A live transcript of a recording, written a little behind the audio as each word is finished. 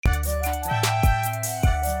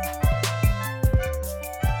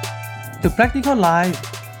The Practical Life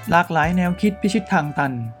หลากหลายแนวคิดพิชิตทางตั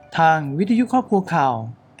นทางวิทยุครอบครัวข่าว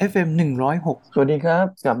FM 106สวัสดีครับ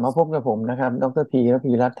กลับมาพบกับผมนะครับดรพีและ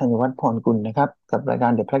พีรัตน์ธัญวัฒน์พรกุลนะครับกับรายกา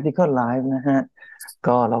ร The Practical Life นะฮะ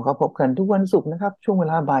ก็เราก็พบกันทุกวันศุกร์นะครับช่วงเว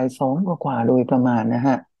ลาบ่ายสองกว่าๆโดยประมาณนะฮ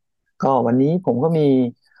ะก็วันนี้ผมก็มี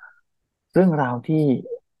เรื่องราวที่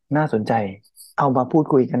น่าสนใจเอามาพูด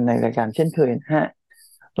คุยกันในรายการเช่นเคยนะฮะ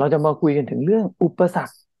เราจะมาคุยกันถึงเรื่องอุปสร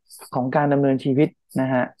รคของการดำเนินชีวิตน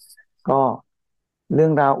ะฮะก็เรื่อ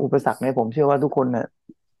งราวอุปสรรคเนี่ยผมเชื่อว่าทุกคนน่ะ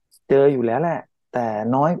เจออยู่แล้วแหละ แต่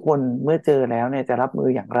น้อยคนเมื่อเจอแล้วเนี่ยจะรับมือ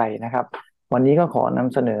อย่างไรนะครับวันนี้ก็ขอน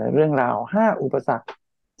ำเสนอเรื่องราว5อุปสรรค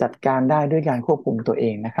จัดการได้ด้วยการควบคุมตัวเอ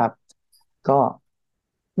งนะครับก็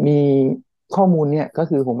มีข้อมูลเนี่ยก็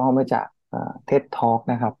คือผมเอามาจากTED Talk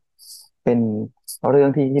นะครับเป็นเรื่อง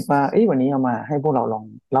ที่คิดว่าเอ้ยวันนี้เอามาให้พวกเราลอง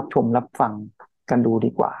รับชมรับฟังกันดูดี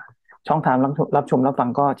กว่าช่องทางรับชมรับฟัง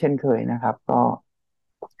ก็เช่นเคยนะครับก็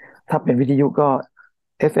ถ้าเป็นวิทยุก็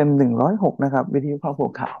FM 106นะครับวิทยุครอบครัว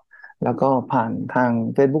ข่าว แล้วก็ผ่านทาง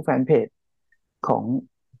Facebook Fanpage ของ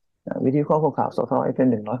วิทยุข้อมูลข่าวสทเอฟเอ็ม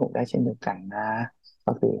106ได้เช่นเดียวกันนะ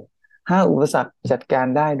ก็คือ5อุปสรรคจัดการ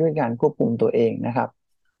ได้ด้วยการควบคุมตัวเองนะครับ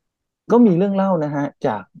ก็มีเรื่องเล่านะฮะจ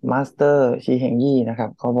ากมาสเตอร์ชีเฮงยี่นะครับ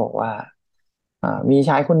เขาบอกว่ามีช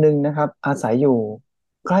ายคนหนึ่งนะครับอาศัยอยู่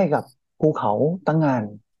ใกล้กับภูเขาตั้งงาน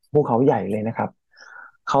ภูเขาใหญ่เลยนะครับ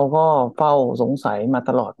เขาก็เฝ้าสงสัยมา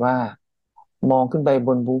ตลอดว่ามองขึ้นไปบ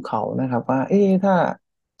นภูเขานะครับว่าเอ๊ะถ้า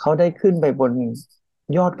เขาได้ขึ้นไปบน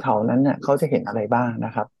ยอดเขานั้นน่ะเขาจะเห็นอะไรบ้างน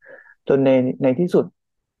ะครับจนในที่สุด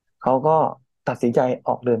เขาก็ตัดสินใจอ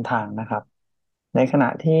อกเดินทางนะครับในขณะ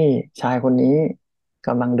ที่ชายคนนี้ก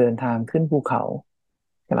ำลังเดินทางขึ้นภูเขา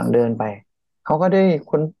กำลังเดินไปเขาก็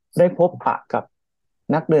ได้พบปะกับ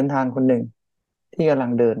นักเดินทางคนหนึ่งที่กำลั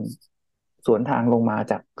งเดินสวนทางลงมา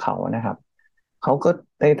จากเขานะครับเขาก็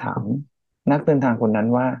ได้ถามนักเดินทางคนนั้น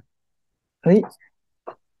ว่าเฮ้ย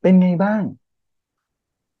เป็นไงบ้าง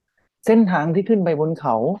เส้นทางที่ขึ้นไปบนเข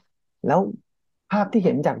าแล้วภาพที่เ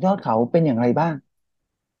ห็นจากยอดเขาเป็นอย่างไรบ้าง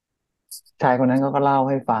ชายคนนั้นก็เล่า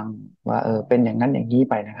ให้ฟังว่าเป็นอย่างนั้นอย่างนี้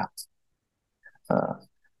ไปนะครับเออ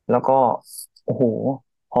แล้วก็โอ้โห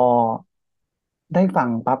พอได้ฟัง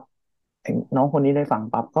ปั๊บไอ้น้องคนนี้ได้ฟัง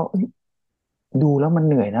ปั๊บก็เอ้ยดูแล้วมัน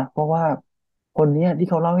เหนื่อยนะเพราะว่าคนเนี้ยที่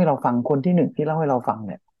เขาเล่าให้เราฟังคนที่หนึ่งที่เล่าให้เราฟังเ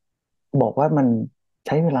นี่ยบอกว่ามันใ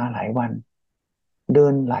ช้เวลาหลายวันเดิ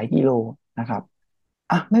นหลายกิโลนะครับ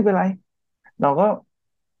อ่ะไม่เป็นไรเราก็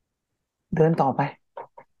เดินต่อไป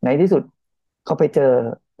ในที่สุดก็ไปเจอ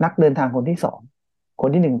นักเดินทางคนที่สองคน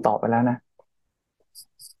ที่หนึ่งตอบไปแล้วนะ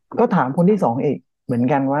ก็ถามคนที่สองอีกเหมือน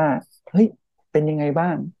กันว่าเฮ้ยเป็นยังไงบ้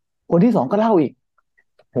างคนที่สองก็เล่าอีก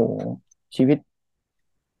โหชีวิต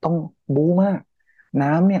ต้องบู๊มาก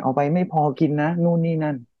น้ำเนี่ยเอาไปไม่พอกินนะนู่นนี่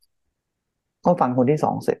นั่นก็ฟังคนที่ส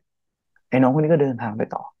องเสร็จไอ้น้องคนนี้ก็เดินทางไป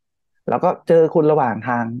ต่อแล้วก็เจอคนระหว่างท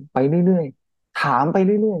างไปเรื่อยๆถามไป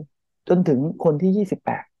เรื่อยๆจนถึงคนที่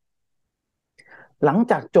28 หลัง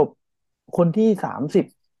จากจบคนที่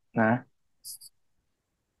30นะ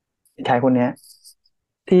ชายคนเนี้ย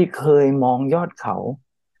ที่เคยมองยอดเขา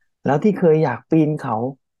แล้วที่เคยอยากปีนเขา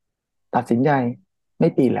ตัดสินใจไม่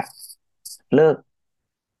ปีนแหละเลิก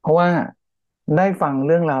เพราะว่าได้ฟังเ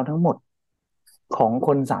รื่องราวทั้งหมดของค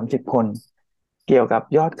น30 คนเกี่ยวกับ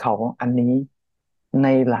ยอดเขาอันนี้ใน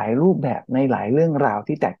หลายรูปแบบในหลายเรื่องราว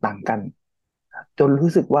ที่แตกต่างกันจน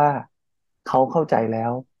รู้สึกว่าเขาเข้าใจแล้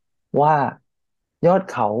วว่ายอด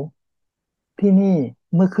เขาที่นี่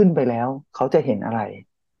เมื่อขึ้นไปแล้วเขาจะเห็นอะไร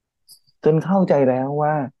จนเข้าใจแล้ว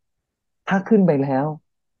ว่าถ้าขึ้นไปแล้ว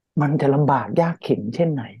มันจะลำบากยากเข็ญเช่น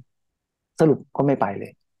ไหนสรุปก็ไม่ไปเล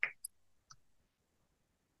ย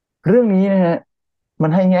เรื่องนี้นะฮะมั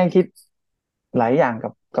นให้แง่คิดหลายอย่าง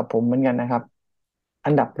กับผมเหมือนกันนะครับ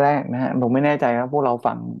อันดับแรกนะฮะผมไม่แน่ใจว่าพวกเรา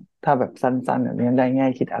ฟังถ้าแบบสั้นๆแบบนี้ได้แง่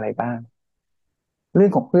คิดอะไรบ้างเรื่อ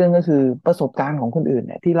งของเรื่องก็คือประสบการณ์ของคนอื่นเ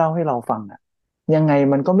นี่ยที่เล่าให้เราฟังอะยังไง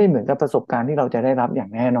มันก็ไม่เหมือนกับประสบการณ์ที่เราจะได้รับอย่า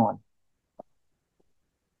งแน่นอน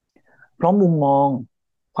เพราะมุมมอง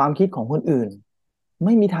ความคิดของคนอื่นไ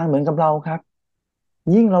ม่มีทางเหมือนกับเราครับ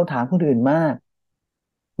ยิ่งเราถามคนอื่นมาก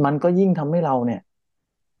มันก็ยิ่งทำให้เราเนี่ย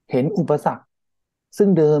เห็นอุปสรรคซึ่ง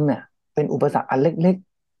เดิมเนี่ยเป็นอุปสรรคอันเล็ก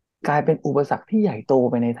ๆกลายเป็นอุปสรรคที่ใหญ่โต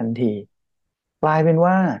ไปในทันทีกลายเป็น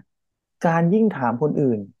ว่าการยิ่งถามคน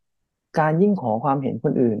อื่นการยิ่งขอความเห็นค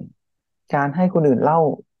นอื่นการให้คนอื่นเล่า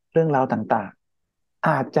เรื่องราวต่างๆอ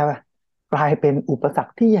าจจะกลายเป็นอุปสร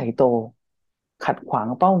รคที่ใหญ่โตขัดขวาง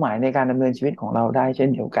เป้าหมายในการดำเนินชีวิตของเราได้เช่น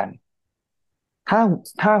เดียวกัน ถ้า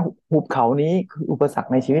ถ้าหุบเขานี้คืออุปสรรค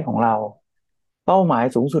ในชีวิตของเราเป้าหมาย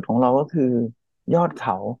สูงสุดของเราก็คือยอดเข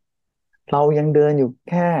าเรายังเดินอยู่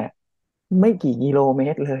แค่ไม่กี่กิโลเม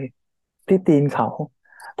ตรเลยที่ตีนเขา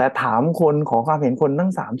แต่ถามคนขอความเห็นคนตั้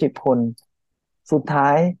ง30 คนสุดท้า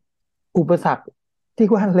ยอุปสรรคที่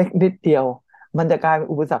ว่าเล็กนิดเดียวมันจะกลายเป็น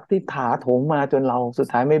อุปสรรคที่ถาโถมมาจนเราสุด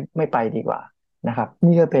ท้ายไม่ไปดีกว่านะครับ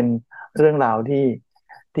นี่ก็เป็นเรื่องราว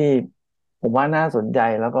ที่ผมว่าน่าสนใจ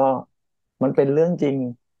แล้วก็มันเป็นเรื่องจริง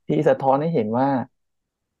ที่สะท้อนให้เห็นว่า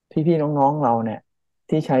พี่ๆน้องๆเราเนี่ย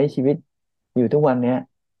ที่ใช้ชีวิตอยู่ทุกวันเนี้ย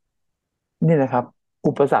นี่แหละครับ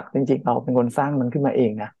อุปสรรคจริงๆเราเป็นคนสร้างมันขึ้นมาเอ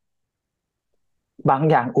งนะบาง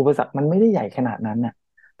อย่างอุปสรรคมันไม่ได้ใหญ่ขนาดนั้นน่ะ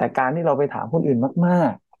แต่การที่เราไปถามคนอื่นมา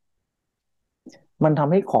กๆมันท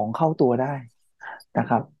ำให้ของเข้าตัวได้นะ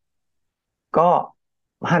ครับ ก็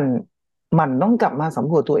หันหมันต้องกลับมาส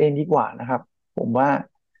ำรวจตัวเองดีกว่านะครับผมว่า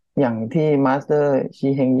อย่างที่มาสเตอร์ชี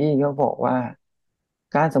เฮงยี่เขาบอกว่า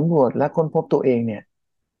การสำรวจและค้นพบตัวเองเนี่ย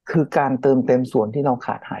คือการเติมเต็มส่วนที่เราข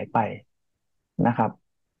าดหายไปนะครับ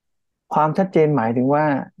ความชัดเจนหมายถึงว่า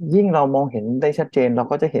ยิ่งเรามองเห็นได้ชัดเจนเรา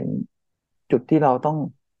ก็จะเห็นจุดที่เราต้อง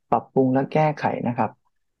ปรับปรุงและแก้ไขนะครับ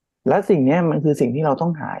และสิ่งเนี้ยมันคือสิ่งที่เราต้อ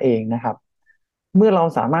งหาเองนะครับเมื่อเรา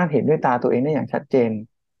สามารถเห็นด้วยตาตัวเองได้อย่างชัดเจน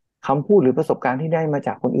คำพูดหรือประสบการณ์ที่ได้มาจ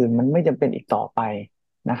ากคนอื่นมันไม่จำเป็นอีกต่อไป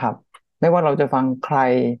นะครับไม่ว่าเราจะฟังใคร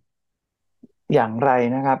อย่างไร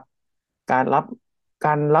นะครับการรับก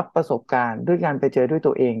ารรับประสบการณ์ด้วยการไปเจอด้วย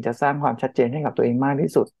ตัวเองจะสร้างความชัดเจนให้กับตัวเองมาก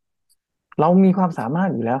ที่สุดเรามีความสามารถ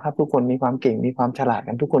อยู่แล้วครับทุกคนมีความเก่งมีความฉลาด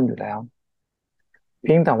กันทุกคนอยู่แล้วเ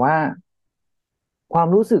พียงแต่ว่าความ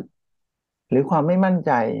รู้สึกหรือความไม่มั่นใ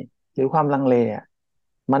จหรือความลังเลอะ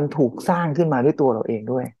มันถูกสร้างขึ้นมาด้วยตัวเราเอง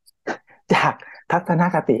ด้วย จากทัศน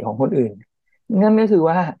คติของคนอื่นนั่นก็คือ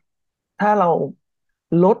ว่าถ้าเรา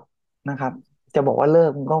ลดนะครับจะบอกว่าเลิ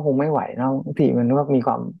กมันก็คงไม่ไหวเนอะบางทีมันก็มีค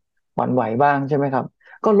วามหวั่นไหวบ้างใช่ไหมครับ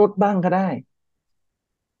ก็ลดบ้างก็ได้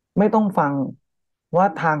ไม่ต้องฟังว่า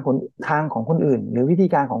ทางของคนอื่นหรือวิธี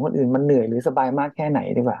การของคนอื่นมันเหนื่อยหรือสบายมากแค่ไหน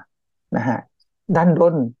ดีกว่านะฮะดันด้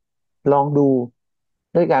นลองดู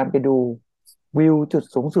ด้วยการไปดูวิวจุด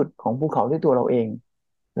สูงสุดของภูเขาด้วยตัวเราเอง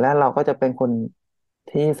และเราก็จะเป็นคน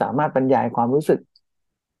ที่สามารถบรรยายความรู้สึก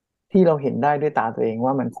ที่เราเห็นได้ด้วยตาตัวเอง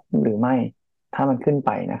ว่ามันคุ้มหรือไม่ถ้ามันขึ้นไ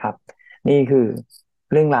ปนะครับนี่คือ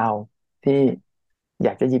เรื่องราวที่อย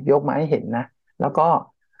ากจะหยิบยกมาให้เห็นนะแล้วก็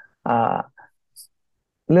เอ่อ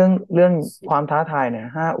เรื่องความท้าทายเนี่ย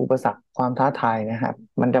5 อุปสรรคความท้าทายนะครับ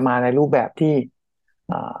มันจะมาในรูปแบบที่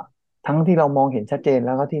เอ่อทั้งที่เรามองเห็นชัดเจนแ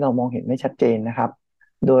ล้วก็ที่เรามองเห็นไม่ชัดเจนนะครับ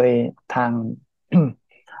โดยทาง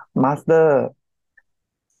มาสเตอร์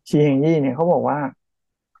ชีเฮงยี่เนี่ยเขาบอกว่า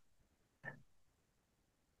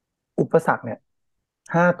อุปสรรคเนี่ย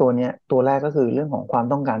5 ตัวเนี้ยตัวแรกก็คือเรื่องของความ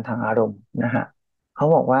ต้องการทางอารมณ์นะฮะเขา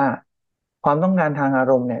บอกว่าความต้องการทางอา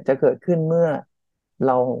รมณ์เนี่ยจะเกิดขึ้นเมื่อเ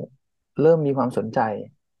ราเริ่มมีความสนใจ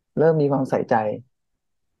เริ่มมีความใส่ใจ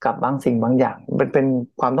กับบางสิ่งบางอย่างเป็น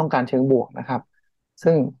ความต้องการเชิงบวกนะครับ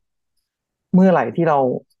ซึ่งเมื่อไหร่ที่เรา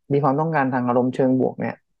มีความต้องการทางอารมณ์เชิงบวกเ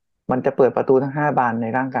นี่ยมันจะเปิดประตูทั้ง5 บานใน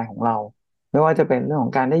ร่างกายของเราไม่ว่าจะเป็นเรื่องขอ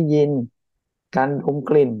งการได้ยินการดม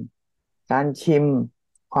กลิ่นการชิม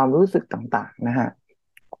ความรู้สึกต่างๆนะฮะ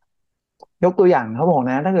ยกตัวอย่างเขาบอก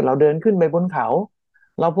นะถ้าเกิดเราเดินขึ้นไปบนเขา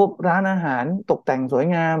เราพบร้านอาหารตกแต่งสวย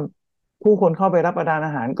งามผู้คนเข้าไปรับประทานอ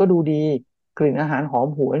าหารก็ดูดีกลิ่นอาหารหอม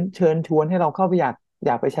หวนเชิญชวนให้เราเข้าไปอ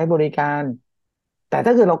ยากไปใช้บริการแต่ถ้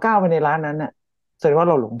าเกิดเราก้าวไปในร้านนั้นน่ะแสดงว่า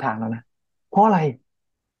เราหลงทางแล้วนะเพราะอะไร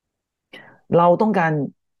เราต้องการ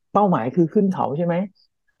เป้าหมายคือขึ้นเขาใช่ไหม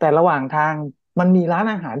แต่ระหว่างทางมันมีร้าน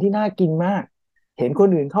อาหารที่น่ากินมากเห็นคน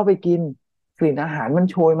อื่นเข้าไปกินกลิ่นอาหารมัน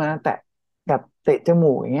โชยมาแต่แบบเตะจ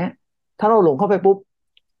มูกอย่างเงี้ยถ้าเราหลงเข้าไปปุ๊บ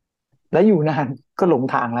แล้วอยู่นานก็หลง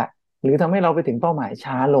ทางละหรือทำให้เราไปถึงเป้าหมาย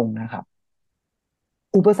ช้าลงนะครับ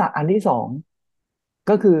อุปสรรคอันที่สอง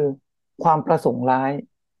ก็คือความประสงค์ร้าย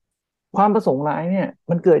ความประสงค์ร้ายเนี่ย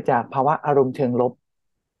มันเกิดจากภาวะอารมณ์เชิงลบ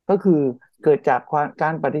ก็คือเกิดจากกา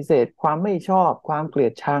รปฏิเสธความไม่ชอบความเกลีย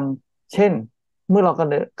ดชังเช่นเมื่อเรา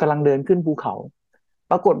กำลังเดินขึ้นภูเขา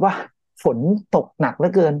ปรากฏว่าฝนตกหนักเหลื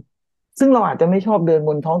อเกินซึ่งเราอาจจะไม่ชอบเดินบ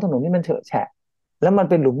นท้องถนนที่มันเฉอะแฉะแล้วมัน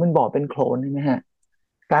เป็นหลุมเป็นบ่อเป็นโคลนใช่ไหมฮะ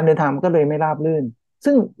การเดินทางมันก็เลยไม่ราบรื่น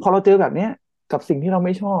ซึ่งพอเราเจอแบบเนี้ยกับสิ่งที่เราไ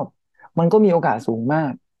ม่ชอบมันก็มีโอกาสสูงมา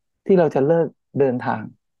กที่เราจะเลิกเดินทาง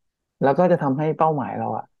แล้วก็จะทำให้เป้าหมายเรา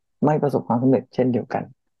อะไม่ประสบความสำเร็จเช่นเดียวกัน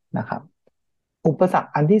นะครับ อุปสรรค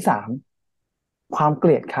อันที่สามความเก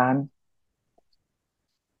ลียดค้าน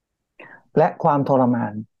และความทรมา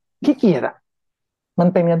นขี้เกียจอ่ะมัน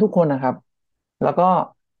เป็นกันทุกคนนะครับแล้วก็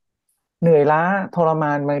เหนื่อยล้าทรม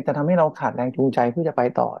านมันจะทำให้เราขาดแรงจูงใจเพื่อจะไป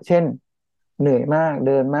ต่อเช่นเหนื่อยมากเ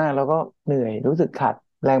ดินมากแล้วก็เหนื่อยรู้สึกขาด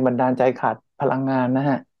แรงบันดาลใจขาดพลังงานนะ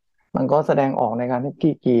ฮะมันก็แสดงออกในการที่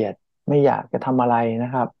ขี้เกียจไม่อยากจะทำอะไรน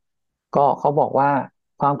ะครับก็เขาบอกว่า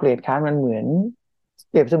ความเกลียดค้านมันเหมือน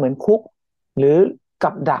เปรียบเสมือนคุก หรือ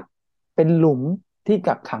กับดักเป็นหลุมที่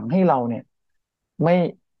กักขังให้เราเนี่ยไม่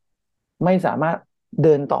ไม่สามารถเ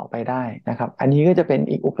ดินต่อไปได้นะครับอันนี้ก็จะเป็น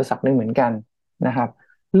อีกอุปสรรคหนึ่งเหมือนกันนะครับ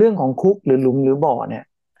เรื่องของคุกหรือหลุมหรือบ่อเนี่ย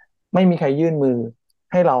ไม่มีใครยื่นมือ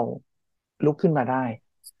ให้เราลุกขึ้นมาได้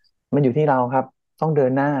มันอยู่ที่เราครับต้องเดิ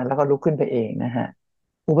นหน้าแล้วก็ลุกขึ้นไปเองนะฮะ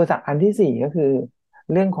อุปสรรคอันที่สี่ก็คือ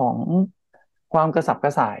เรื่องของความกระสับกร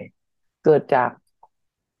ะส่ายเกิดจาก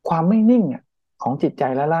ความไม่นิ่งอะของจิตใจ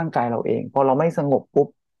และร่างกายเราเองพอเราไม่สงบปุ๊บ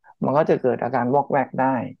มันก็จะเกิดอาการวอกแวกไ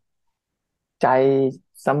ด้ ใจ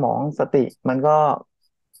สมองสติมันก็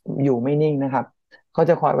อยู่ไม่นิ่งนะครับเขา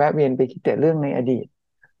จะคอยแวะเวียนไปคิดแต่เรื่องในอดีต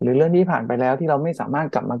หรือเรื่องที่ผ่านไปแล้วที่เราไม่สามารถ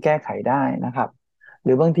กลับมาแก้ไขได้นะครับห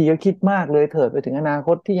รือบางทีก็คิดมากเลยเถิดไปถึงอนาค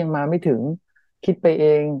ตที่ยังมาไม่ถึงคิดไปเอ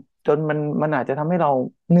งจนมันอาจจะทำให้เรา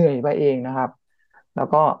เหนื่อยไปเองนะครับแล้ว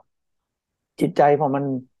ก็จิตใจพอ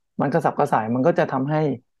มันกระสับกระส่ายมันก็จะทำให้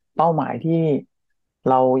เป้าหมายที่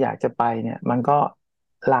เราอยากจะไปเนี่ยมันก็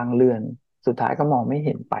ลางเลือนสุดท้ายก็มองไม่เ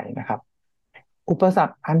ห็นไปนะครับ อุปสร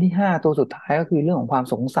รคอันที่ห้าตัวสุดท้ายก็คือเรื่องของความ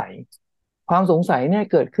สงสัยความสงสัยเนี่ย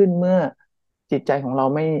เกิดขึ้นเมื่อจิตใจของเรา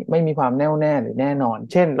ไม่มีความแน่วแน่หรือแน่นอน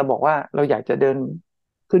เช่นเราบอกว่าเราอยากจะเดิน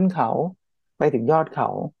ขึ้นเขาไปถึงยอดเขา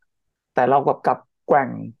แต่เรากลับแกว่ง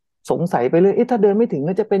สงสัยไปเรื่อยเอ๊ะถ้าเดินไม่ถึงแ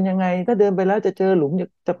ล้วจะเป็นยังไงถ้าเดินไปแล้วจะเจอหลุม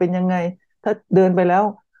จะเป็นยังไงถ้าเดินไปแล้ว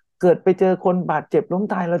เกิดไปเจอคนบาดเจ็บล้ม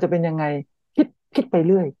ตายเราจะเป็นยังไงคิดคิดไป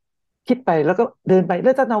เรื่อยคิดไปแล้วก็เดินไปแ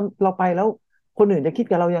ล้วถ้าเราไปแล้วคนอื่นจะคิด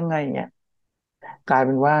กับเรายังไงเนี่ย กลายเ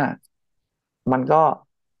ป็นว่ามันก็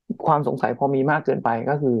ความสงสัยพอมีมากเกินไป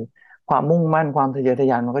ก็คือความมุ่งมั่นความทะเยอทะ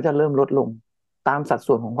ยานมันก็จะเริ่มลดลงตามสัด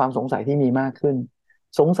ส่วนของความสงสัยที่มีมากขึ้น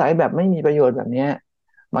สงสัยแบบไม่มีประโยชน์แบบเนี้ย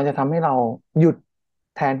มันจะทำให้เราหยุด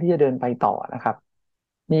แทนที่จะเดินไปต่อนะครับ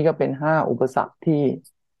นี่ก็เป็นห้าอุปสรรค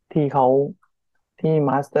ที่เขาที่ม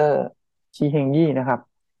าสเตอร์ชีเฮงยี่นะครับ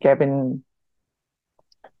แกเป็น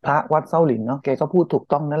พระวัดเส้าหลินเนาะแกก็พูดถูก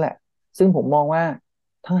ต้องนั่นแหละซึ่งผมมองว่า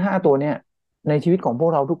ทั้งห้าตัวเนี่ย ในชีวิตของพว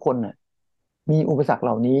กเราทุกคนน่ะมีอุปสรรคเห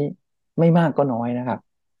ล่านี้ไม่มากก็น้อยนะครับ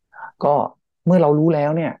ก็เมื่อเรารู้แล้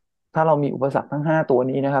วเนี่ยถ้าเรามีอุปสรรคทั้งห้าตัว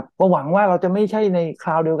นี้นะครับก็หวังว่าเราจะไม่ใช่ในคร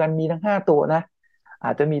าวเดียวกันมีทั้งห้าตัวนะอ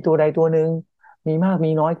าจจะมีตัวใดตัวหนึ่งมีมาก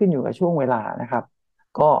มีน้อยขึ้นอยู่กับช่วงเวลานะครับ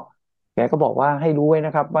ก็แกก็บอกว่าให้รู้ไว้น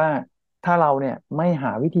ะครับว่าถ้าเราเนี่ยไม่ห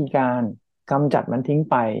าวิธีการกำจัดมันทิ้ง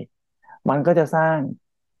ไปมันก็จะสร้าง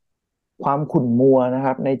ความขุ่นมัวนะค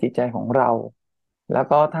รับในจิตใจของเราแล้ว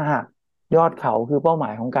ก็ถ้าหาก ยอดเขาคือเป้าหมา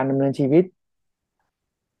ยของการดำเนินชีวิต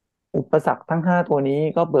อุปสรรคทั้งห้าตัวนี้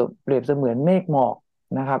ก็เปรียบเสมือนเมฆหมอก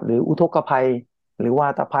นะครับหรืออุทกภัยหรือวา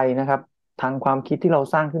ตภัยนะครับทางความคิดที่เรา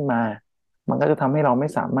สร้างขึ้นมามันก็จะทำให้เราไม่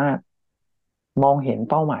สามารถมองเห็น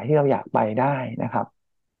เป้าหมายที่เราอยากไปได้นะครับ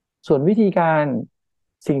ส่วนวิธีการ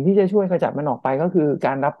สิ่งที่จะช่วยขจัดมันออกไปก็คือก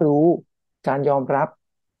ารรับรู้การยอมรับ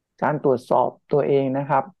การตรวจสอบตัวเองนะ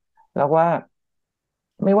ครับแล้วว่า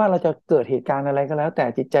ไม่ว่าเราจะเกิดเหตุการณ์อะไรก็แล้วแต่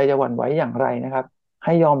จิตใจจะหวั่นไหวอย่างไรนะครับ ใ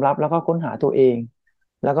ห้ยอมรับแล้วก็ค้นหาตัวเอง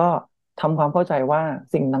แล้วก็ทำความเข้าใจว่า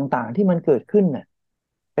สิ่งต่างๆที่มันเกิดขึ้นเนี่ย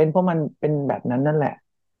เป็นเพราะมันเป็นแบบนั้นนั่นแหละ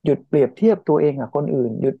หยุดเปรียบเทียบตัวเองกับคนอื่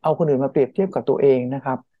นหยุดเอาคนอื่นมาเปรียบเทียบกับตัวเองนะค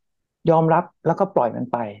รับยอมรับแล้วก็ปล่อยมัน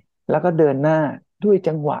ไปแล้วก็เดินหน้าด้วย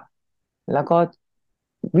จังหวะแล้วก็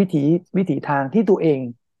วิถีวิถีทางที่ตัวเอง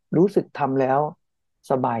รู้สึกทำแล้ว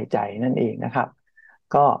สบายใจนั่นเองนะครับ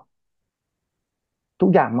ก็ ทุก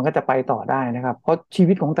อย่างมันก็จะไปต่อได้นะครับเพราะชี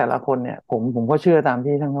วิตของแต่ละคนเนี่ยผมก็เชื่อตาม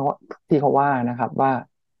ที่ที่เขาว่านะครับว่า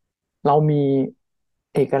เรามี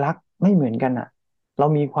เอกลักษณ์ไม่เหมือนกันอ่ะเรา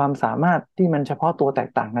มีความสามารถที่มันเฉพาะตัวแตก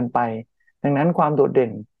ต่างกันไปดังนั้นความโดดเด่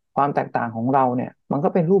นความแตกต่างของเราเนี่ยมันก็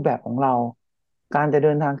เป็นรูปแบบของเราการจะเ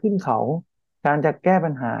ดินทางขึ้นเขาการจะแก้ปั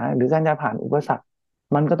ญหาหรือการจะผ่านอุปสรรค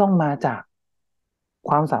มันก็ต้องมาจาก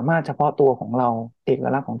ความสามารถเฉพาะตัวของเราเอก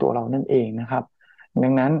ลักษณ์ของตัวเรานั่นเองนะครับ ดั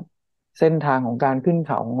งนั้นเส้นทางของการขึ้นเ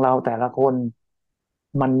ขาของเราแต่ละคน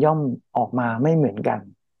มันย่อมออกมาไม่เหมือนกัน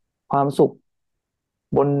ความสุข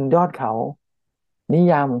บนยอดเขานิ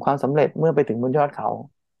ยามของความสำเร็จเมื่อไปถึงบนยอดเขา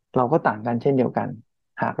เราก็ต่างกันเช่นเดียวกัน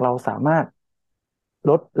หากเราสามารถ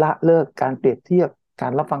ลดละเลิกการเปรียบเทียบกา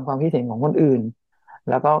รรับฟังความคิดเห็นของคนอื่น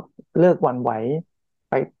แล้วก็เลิกหวั่นไหว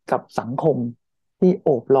ไปกับสังคมที่โอ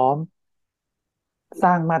บล้อม ส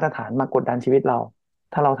ร้างมาตรฐานมากดดันชีวิตเรา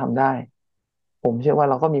ถ้าเราทำได้ ผมเชื่อว่า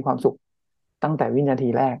เราก็มีความสุขตั้งแต่วินาที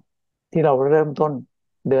แรกที่เราเริ่มต้น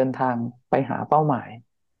เดินทางไปหาเป้าหมาย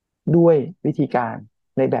ด้วยวิธีการ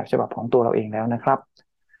ในแบบฉบับของตัวเราเองแล้วนะครับ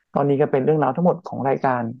ตอนนี้ก็เป็นเรื่องราวทั้งหมดของรายก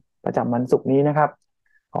ารประจำวันศุกร์นี้นะครับ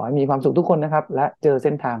ขอให้มีความสุขทุกคนนะครับและเจอเ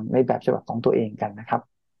ส้นทางในแบบฉบับของตัวเองกันนะครับ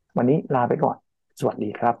วันนี้ลาไปก่อนสวัสดี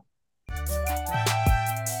ครับ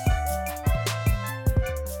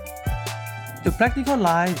The Practical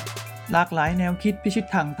Life หลากหลายแนวคิดพิชิต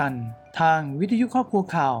ทางตันทางวิทยุครอบครัว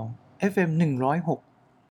ข่าว FM 106